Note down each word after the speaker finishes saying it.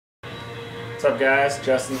What's up guys,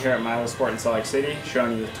 Justin here at Milosport in Salt Lake City,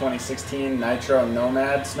 showing you the 2016 Nitro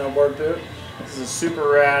Nomad snowboard boot. This is a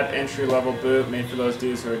super rad entry-level boot made for those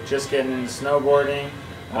dudes who are just getting into snowboarding.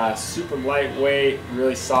 Super lightweight,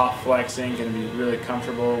 really soft flexing, going to be really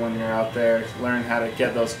comfortable when you're out there. Learn how to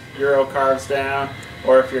get those Euro carves down,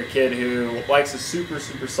 or if you're a kid who likes a super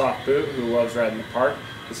soft boot, who loves riding the park,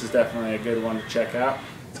 this is definitely a good one to check out.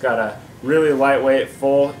 It's got a really lightweight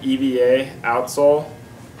full EVA outsole.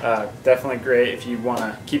 Definitely great if you want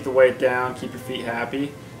to keep the weight down, keep your feet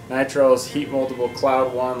happy. Nitro's heat moldable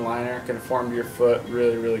Cloud 1 liner, conform to your foot,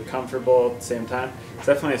 really comfortable at the same time. It's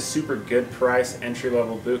definitely a super good price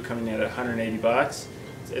entry-level boot coming in at 180 bucks.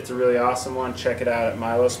 It's a really awesome one. Check it out at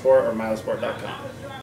Milosport or milosport.com.